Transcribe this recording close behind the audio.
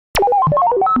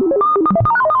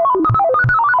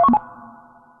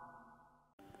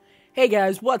Hey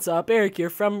guys, what's up? Eric here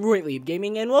from Roytlieb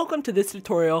Gaming, and welcome to this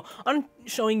tutorial on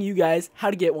showing you guys how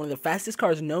to get one of the fastest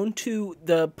cars known to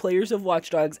the players of Watch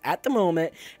Dogs at the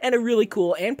moment, and a really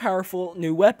cool and powerful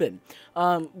new weapon.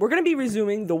 We're going to be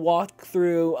resuming the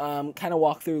walkthrough, kind of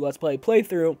walkthrough, let's play,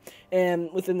 playthrough, and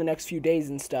within the next few days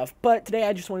and stuff. But today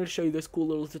I just wanted to show you this cool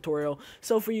little tutorial,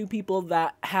 so for you people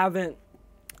that haven't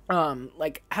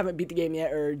beat the game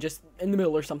yet, or just in the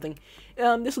middle or something,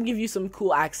 this will give you some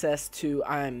cool access to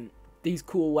these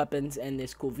cool weapons and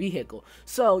this cool vehicle.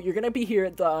 So you're gonna be here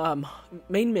at the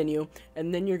main menu,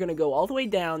 and then you're gonna go all the way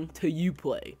down to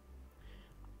Uplay.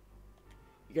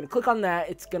 You're gonna click on that.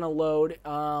 It's gonna load.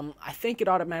 I think it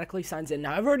automatically signs in.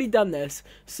 Now I've already done this,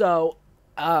 so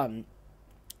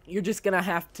you're just gonna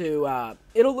have to.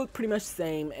 It'll look pretty much the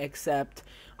same, except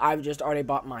I've just already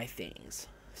bought my things.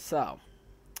 So.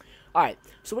 Alright,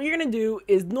 so what you're going to do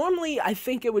is, normally I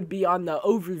think it would be on the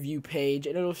overview page,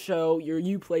 and it'll show your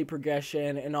Uplay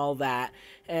progression and all that,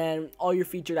 and all your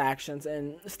featured actions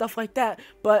and stuff like that.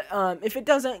 But if it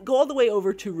doesn't, go all the way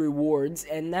over to rewards,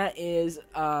 and that is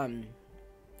there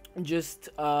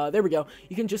we go.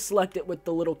 You can just select it with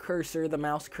the little cursor, the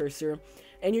mouse cursor,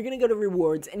 and you're going to go to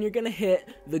rewards, and you're going to hit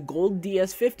the gold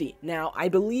DS50. Now, I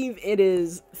believe it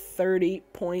is 30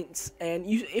 points, and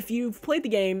if you've played the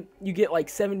game, you get like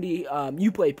 70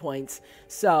 Uplay points,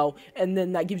 so, and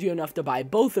then that gives you enough to buy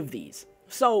both of these.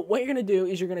 So, what you're going to do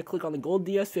is you're going to click on the gold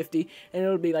DS50, and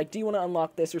it'll be like, do you want to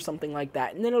unlock this or something like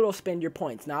that, and then it'll spend your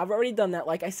points. Now, I've already done that,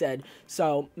 like I said,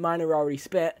 so mine are already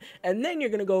spent, and then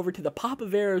you're going to go over to the Papa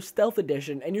Vero Stealth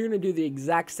Edition, and you're going to do the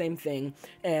exact same thing,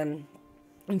 and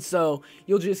so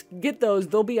you'll just get those,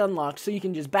 they'll be unlocked, so you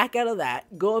can just back out of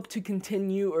that, go up to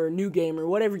continue or new game or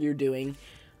whatever you're doing,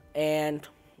 and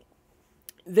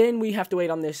then we have to wait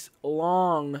on this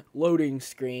long loading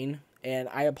screen, and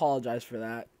I apologize for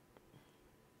that.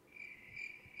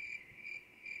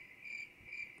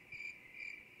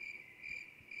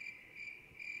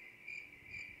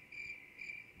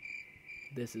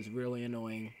 This is really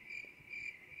annoying.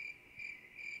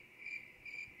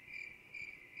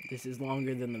 This is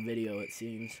longer than the video, it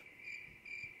seems.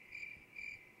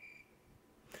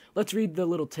 Let's read the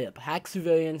little tip. Hack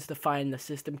civilians to find the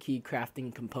system key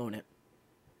crafting component.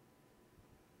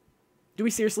 Do we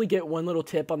seriously get one little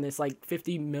tip on this like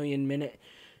 50 million minute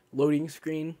loading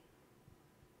screen?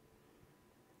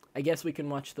 I guess we can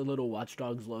watch the little Watch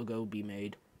Dogs logo be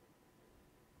made.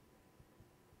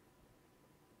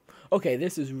 Okay,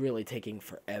 this is really taking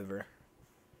forever.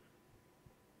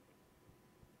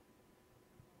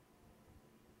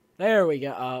 There we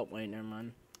go. Oh, wait, never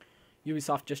mind.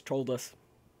 Ubisoft just trolled us.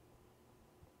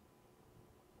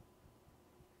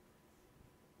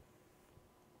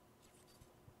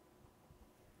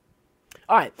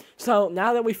 Alright, so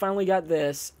now that we finally got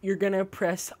this, you're going to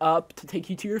press up to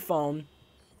take you to your phone.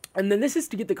 And then this is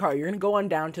to get the car. You're going to go on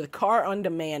down to the Car on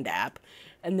Demand app.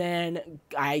 And then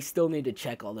I still need to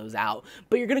check all those out.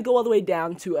 But you're going to go all the way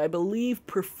down to, I believe,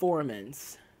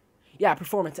 Performance. Yeah,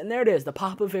 Performance, and there it is, the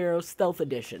Papa Vero Stealth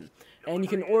Edition, and you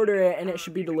can order it, and it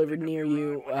should be delivered near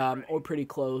you, or pretty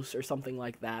close, or something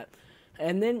like that.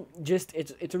 And then just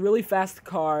it's a really fast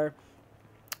car,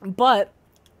 but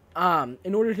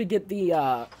in order to get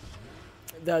the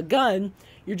gun,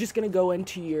 you're just gonna go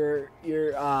into your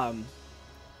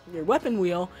weapon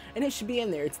wheel, and it should be in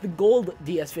there. It's the gold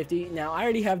DS50. Now, I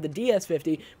already have the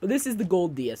DS50, but this is the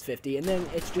gold DS50, and then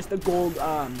it's just a gold,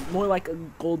 more like a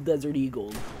gold Desert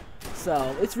Eagle.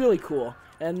 So, it's really cool.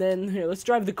 And then, here, let's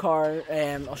drive the car,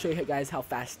 and I'll show you guys how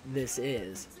fast this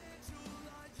is.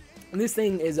 And this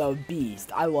thing is a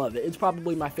beast. I love it. It's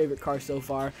probably my favorite car so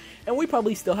far. And we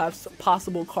probably still have some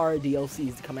possible car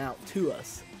DLCs to come out to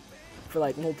us for,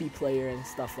 like, multiplayer and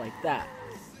stuff like that.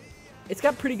 It's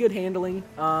got pretty good handling.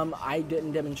 I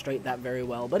didn't demonstrate that very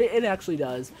well, but it actually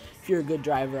does if you're a good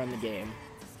driver on the game.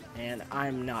 And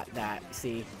I'm not that.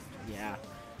 See? Yeah.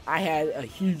 I had a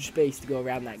huge space to go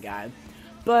around that guy.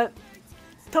 But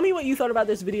tell me what you thought about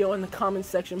this video in the comments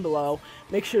section below.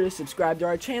 Make sure to subscribe to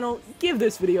our channel, give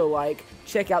this video a like,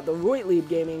 check out the Roytlieb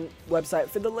Gaming website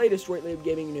for the latest Roytlieb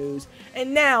Gaming news,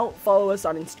 and now follow us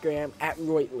on Instagram at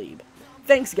Roytlieb.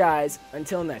 Thanks guys,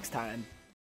 until next time.